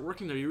as you start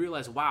working there, you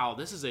realize, wow,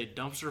 this is a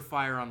dumpster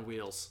fire on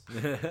wheels.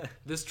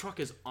 This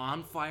truck is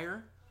on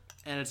fire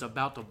and it's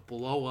about to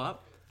blow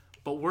up,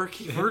 but we're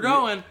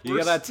going.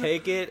 You gotta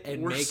take it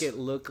and make it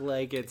look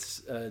like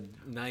it's a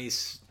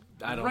nice,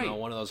 I don't know,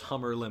 one of those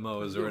Hummer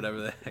limos or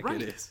whatever the heck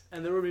it is.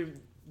 And there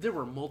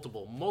were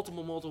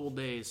multiple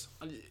days,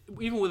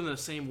 even within the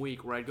same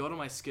week, where I'd go to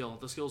my skill.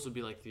 The skills would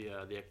be like the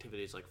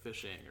activities like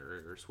fishing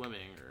or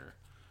swimming or,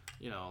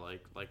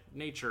 like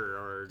nature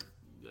or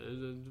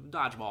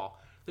dodgeball,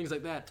 things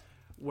like that,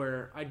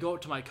 where I'd go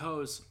up to my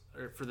co's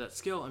for that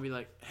skill and be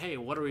like, hey,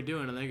 what are we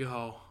doing? And they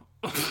go,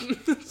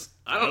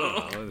 I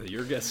don't know.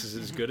 Your guess is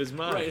as good as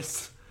mine. Right.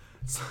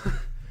 So,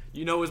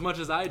 you know as much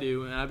as I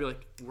do. And I'd be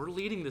like, we're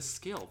leading this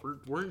skill.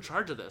 We're in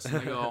charge of this. And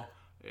they go,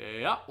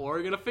 yeah, we're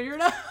going to figure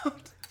it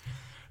out.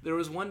 There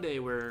was one day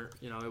where,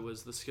 it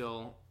was the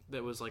skill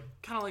that was like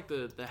kind of like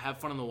the have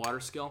fun in the water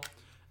skill.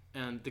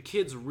 And the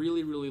kids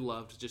really, really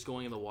loved just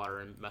going in the water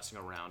and messing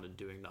around and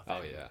doing nothing.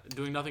 Oh, yeah.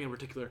 Doing nothing in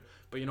particular.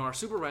 But, our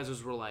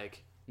supervisors were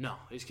like, no,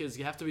 these kids,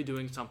 you have to be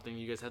doing something.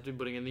 You guys have to be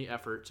putting in the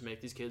effort to make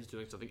these kids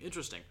doing something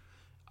interesting.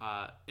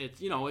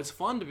 It's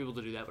fun to be able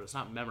to do that, but it's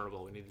not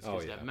memorable. We need these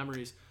kids to have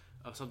memories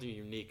of something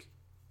unique.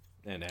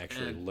 And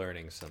actually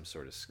learning some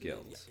sort of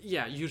skills.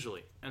 Yeah,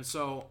 usually. And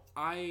so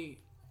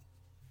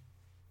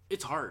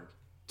it's hard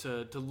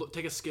to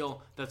take a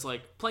skill that's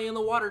like play in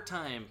the water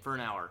time for an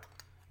hour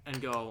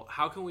and go,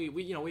 how can we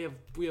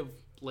have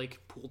like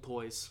pool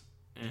toys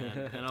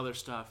and other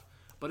stuff,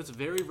 but it's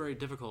very, very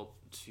difficult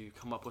to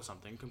come up with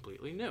something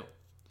completely new.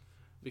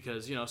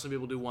 Because, some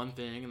people do one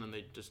thing and then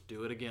they just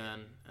do it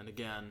again and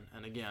again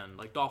and again,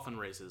 like dolphin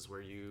races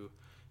where you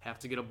have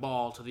to get a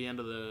ball to the end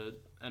of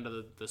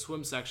the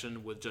swim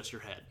section with just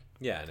your head.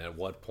 Yeah, and at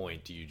what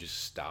point do you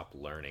just stop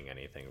learning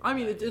anything?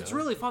 It's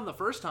really fun the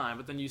first time,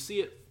 but then you see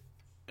it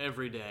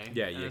every day.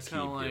 Yeah, you keep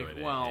doing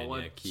it.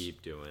 Well, you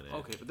keep doing it.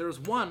 Okay, but there was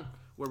one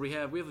where we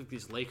have like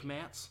these lake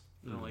mats,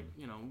 the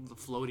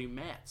floating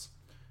mats,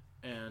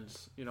 and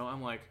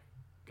I'm like,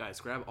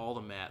 guys, grab all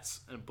the mats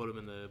and put them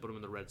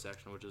in the red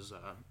section, which is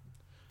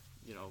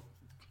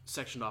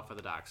sectioned off by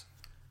the docks.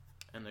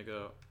 And they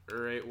go, all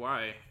right,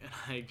 why? And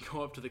I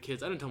go up to the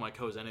kids. I didn't tell my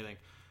co's anything.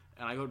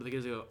 And I go up to the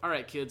kids and go, all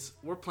right, kids,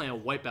 we're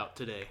playing Wipeout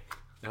today.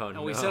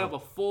 And we set up a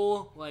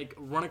full,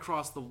 run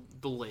across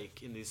the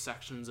lake in these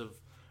sections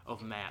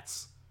of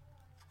mats.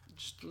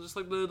 Just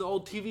like the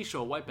old TV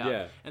show, Wipeout.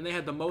 Yeah. And they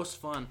had the most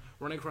fun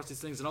running across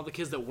these things. And all the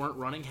kids that weren't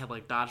running had,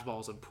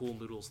 dodgeballs and pool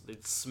noodles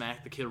they'd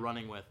smack the kid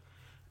running with.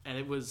 And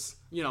it was,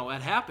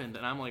 it happened.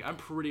 And I'm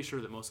pretty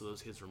sure that most of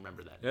those kids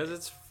remember that. Because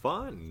it's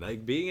fun.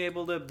 Like, being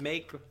able to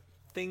make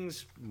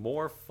things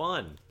more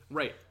fun.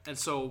 Right. And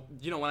so,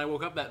 when I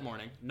woke up that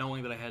morning,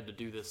 knowing that I had to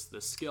do this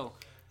skill,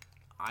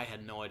 I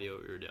had no idea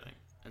what we were doing.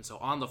 And so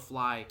on the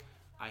fly,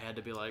 I had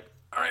to be like,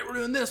 all right, we're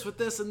doing this with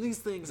this and these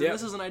things, and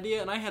this is an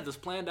idea, and I had this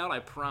planned out, I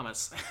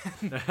promise.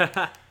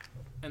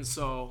 And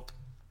so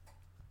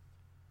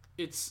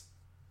it's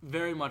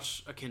very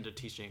much akin to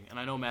teaching. And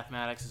I know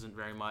mathematics isn't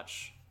very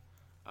much,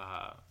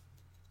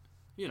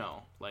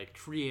 like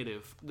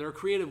creative. There are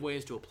creative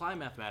ways to apply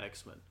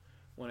mathematics, but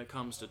when it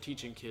comes to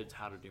teaching kids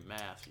how to do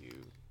math,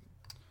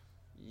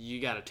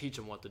 you got to teach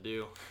them what to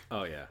do.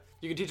 Oh, yeah.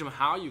 You can teach them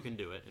how you can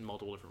do it in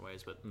multiple different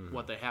ways, but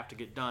what they have to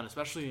get done,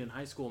 especially in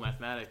high school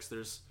mathematics,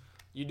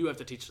 you do have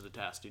to teach to the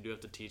test. You do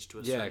have to teach to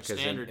a certain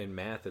standard. In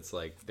math, it's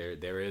like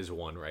there is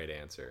one right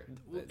answer.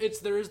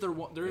 There is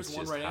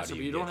one right answer,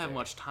 but you don't have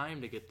much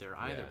time to get there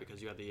either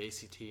because you have the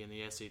ACT and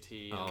the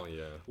SAT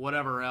and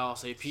whatever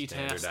else, AP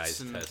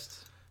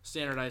tests.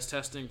 Standardized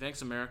testing.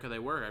 Thanks, America. They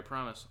work, I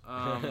promise.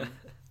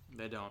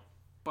 They don't.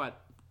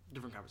 But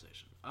different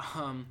conversation.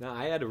 No,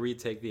 I had to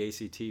retake the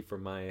ACT for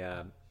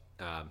my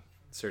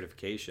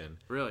certification.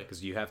 Really?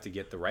 Because you have to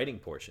get the writing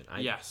portion.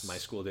 Yes. My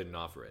school didn't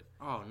offer it.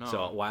 Oh, no.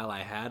 So while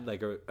I had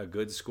like a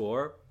good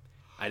score,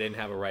 I didn't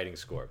have a writing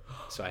score.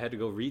 So I had to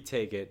go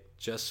retake it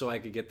just so I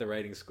could get the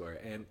writing score.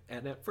 And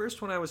at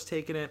first when I was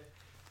taking it,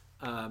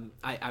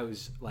 I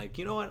was like,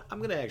 you know what? I'm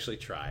going to actually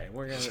try. And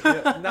we're going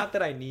to, not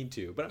that I need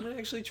to, but I'm going to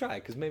actually try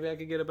because maybe I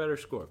could get a better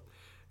score.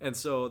 And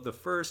so the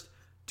first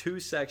 2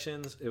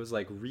 sections, it was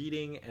like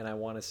reading and I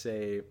want to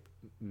say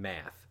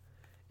math.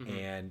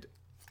 And,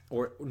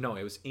 or no,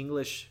 it was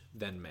English,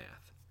 then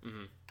math.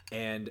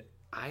 And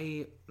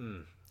I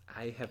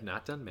have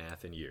not done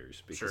math in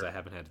years because I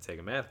haven't had to take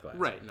a math class.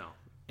 Right, no.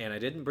 And I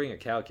didn't bring a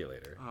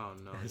calculator. Oh,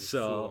 no.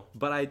 So,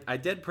 but I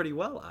did pretty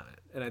well on it.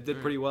 And I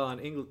did pretty well on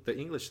the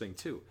English thing,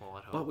 too. Well,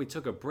 I'd hope. But we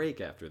took a break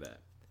after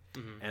that.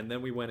 And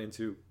then we went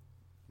into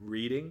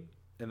reading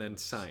and then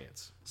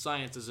science.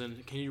 Science is in,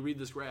 can you read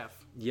this graph?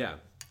 Yeah.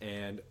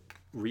 And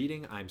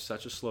reading, I'm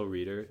such a slow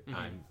reader.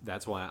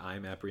 That's why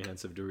I'm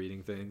apprehensive to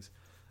reading things.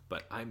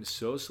 But I'm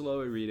so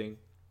slow at reading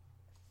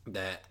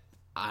that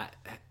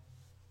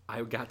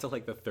I got to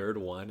like the third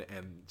one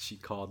and she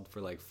called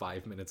for like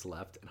 5 minutes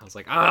left and I was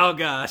like, oh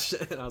gosh.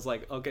 And I was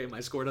like, okay, my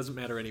score doesn't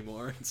matter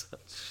anymore.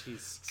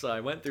 So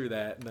I went through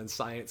that and then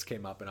science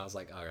came up and I was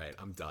like, all right,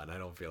 I'm done. I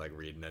don't feel like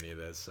reading any of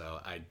this.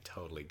 So I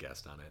totally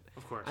guessed on it.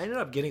 Of course. I ended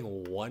up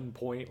getting 1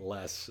 point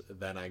less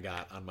than I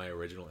got on my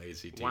original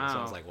ACT. Wow. So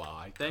I was like,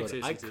 wow,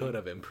 I could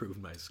have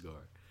improved my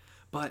score.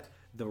 But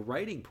the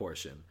writing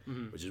portion,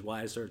 which is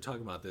why I started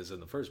talking about this in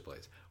the first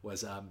place,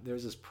 was there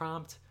was this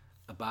prompt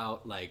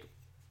about like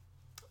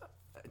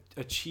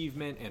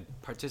achievement and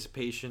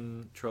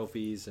participation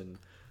trophies and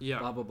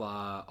blah blah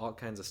blah, all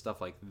kinds of stuff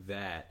like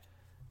that.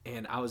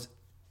 And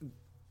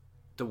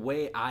the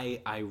way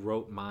I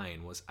wrote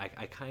mine was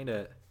I kind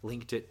of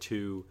linked it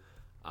to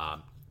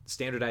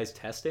standardized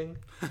testing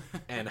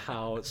and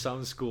how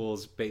some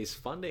schools base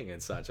funding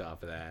and such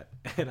off of that.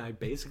 And I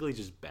basically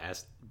just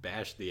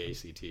bashed the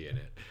ACT in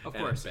it. Of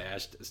course. And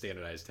bashed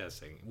standardized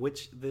testing,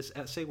 which this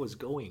essay was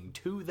going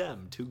to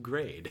them to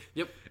grade.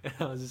 Yep. And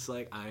I was just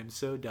like, I'm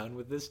so done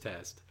with this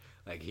test.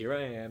 Like, here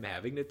I am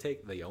having to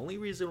take, the only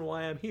reason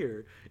why I'm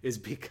here is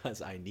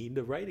because I need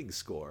the writing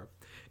score.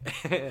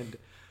 And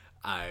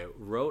I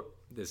wrote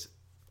this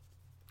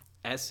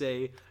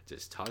essay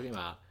just talking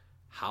about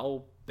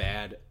how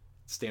bad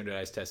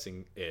standardized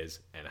testing is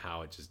and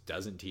how it just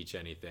doesn't teach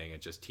anything.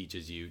 It just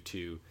teaches you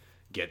to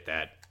get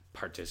that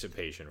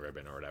participation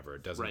ribbon or whatever.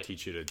 It doesn't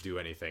teach you to do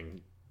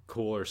anything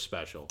cool or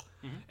special.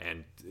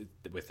 And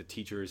with the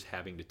teachers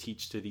having to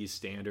teach to these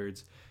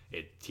standards,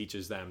 it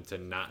teaches them to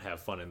not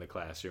have fun in the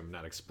classroom,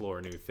 not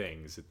explore new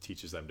things. It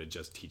teaches them to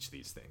just teach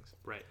these things.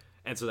 Right.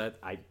 And so that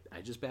I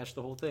just bashed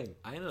the whole thing.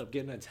 I ended up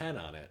getting a 10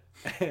 on it,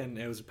 and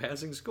it was a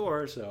passing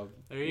score. So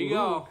there you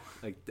go.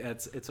 Like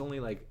it's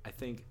only like I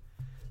think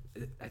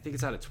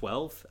it's out of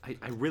 12.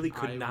 I really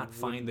could not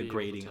find the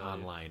grading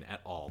online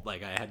at all.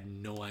 Like I had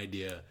no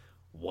idea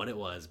what it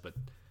was, but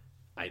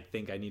I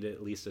think I needed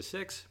at least a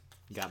 6.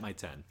 Got my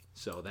 10.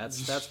 So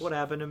that's what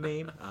happened to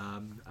me.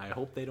 I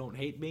hope they don't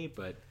hate me,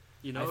 but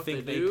I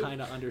think they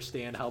kind of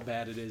understand how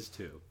bad it is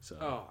too.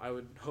 So I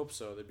would hope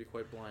so. They'd be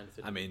quite blind if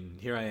they didn't. I mean,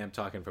 here I am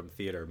talking from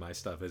theater. My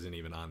stuff isn't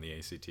even on the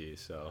ACT,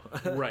 so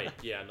right.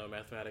 Yeah, no,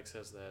 mathematics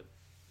has that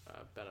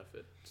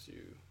benefit to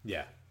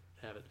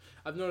have it.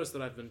 I've noticed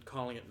that I've been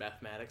calling it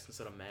mathematics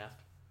instead of math.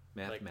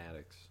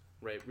 Mathematics.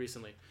 Right,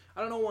 recently.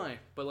 I don't know why,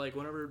 but like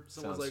whenever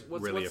someone's Sounds like,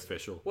 "What's really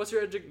official? What's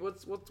your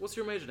what's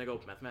your major?" And I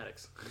go,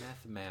 "Mathematics."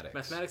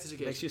 Mathematics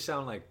education makes you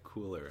sound like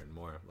cooler and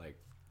more like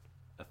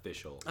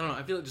official. I don't know.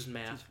 I feel like just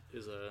math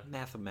is a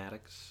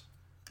mathematics.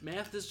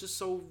 Math is just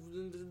so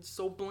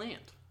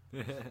bland.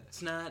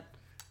 It's not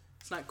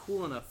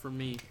cool enough for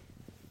me.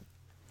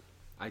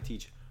 I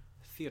teach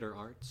theater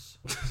arts.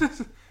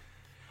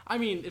 I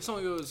mean, if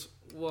someone goes,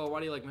 well, why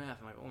do you like math?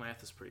 I'm like,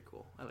 math is pretty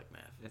cool. I like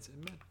math.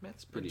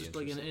 Math's pretty just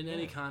interesting. Like in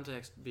any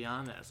context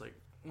beyond that, it's like,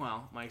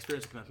 well, my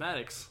experience with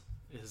mathematics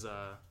is,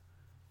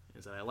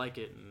 is that I like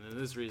it, and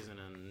this reason,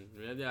 and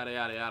yada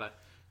yada yada.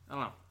 I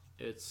don't know.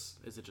 It's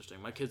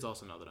interesting. My kids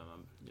also know that I'm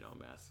a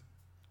math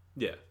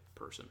Yeah.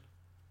 person.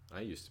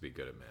 I used to be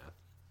good at math,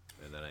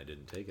 and then I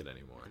didn't take it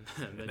anymore.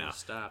 And then now, you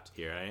stopped.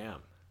 Here I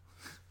am.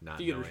 Not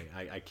You knowing.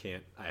 I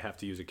can't. I have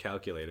to use a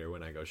calculator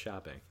when I go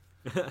shopping.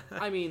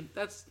 I mean,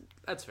 that's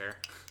fair.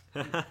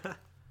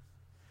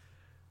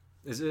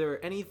 Is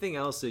there anything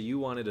else that you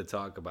wanted to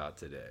talk about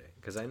today?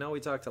 Because I know we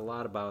talked a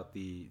lot about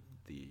the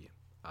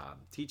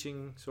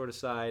teaching sort of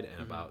side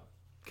and about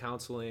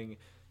counseling,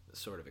 the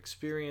sort of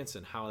experience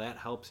and how that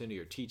helps into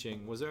your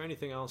teaching. Was there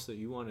anything else that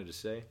you wanted to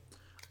say?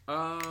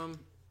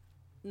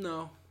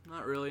 No,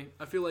 not really.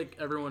 I feel like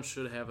everyone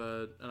should have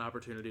an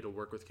opportunity to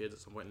work with kids at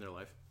some point in their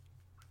life.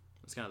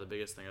 That's kind of the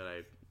biggest thing that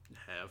I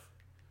have.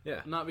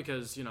 Yeah. Not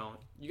because, you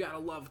gotta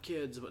love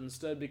kids, but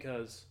instead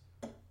because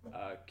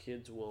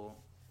kids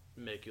will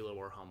make you a little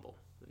more humble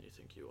than you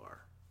think you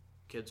are.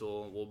 Kids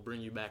will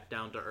bring you back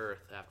down to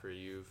earth after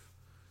you've,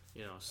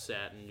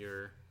 sat in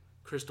your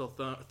crystal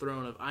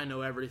throne of I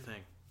know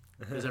everything.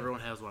 Because everyone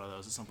has one of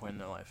those at some point in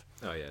their life.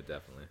 Oh, yeah,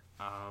 definitely.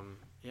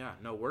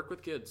 Work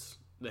with kids.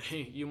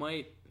 You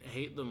might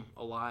hate them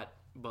a lot,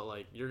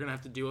 but, you're going to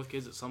have to deal with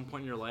kids at some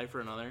point in your life or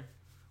another,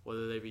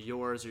 whether they be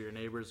yours or your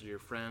neighbors or your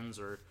friends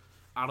or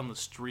out on the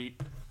street.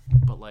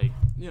 But,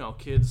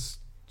 kids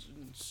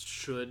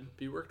should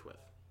be worked with.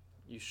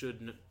 You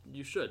should.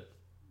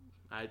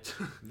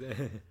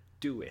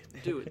 Do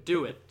it.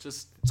 Do it.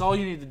 Just, it's all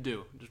you need to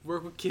do. Just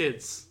work with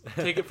kids.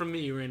 Take it from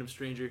me, you random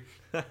stranger.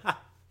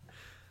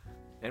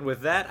 And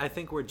with that, I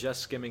think we're just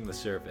skimming the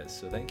surface.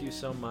 So thank you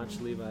so much,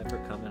 Levi, for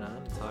coming on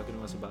and talking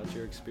to us about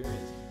your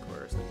experience. Of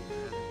course. Thank you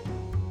for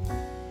having me.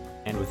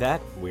 And with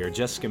that, we are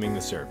just skimming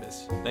the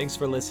surface. Thanks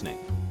for listening.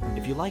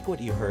 If you like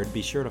what you heard,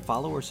 be sure to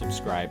follow or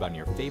subscribe on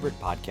your favorite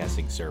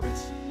podcasting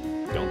service.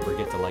 Don't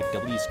forget to like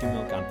W Skim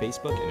Milk on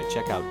Facebook and to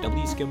check out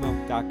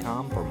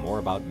wskimmilk.com for more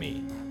about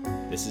me.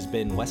 This has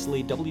been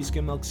Wesley W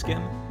Skim Milk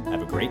Skim.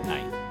 Have a great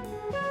night.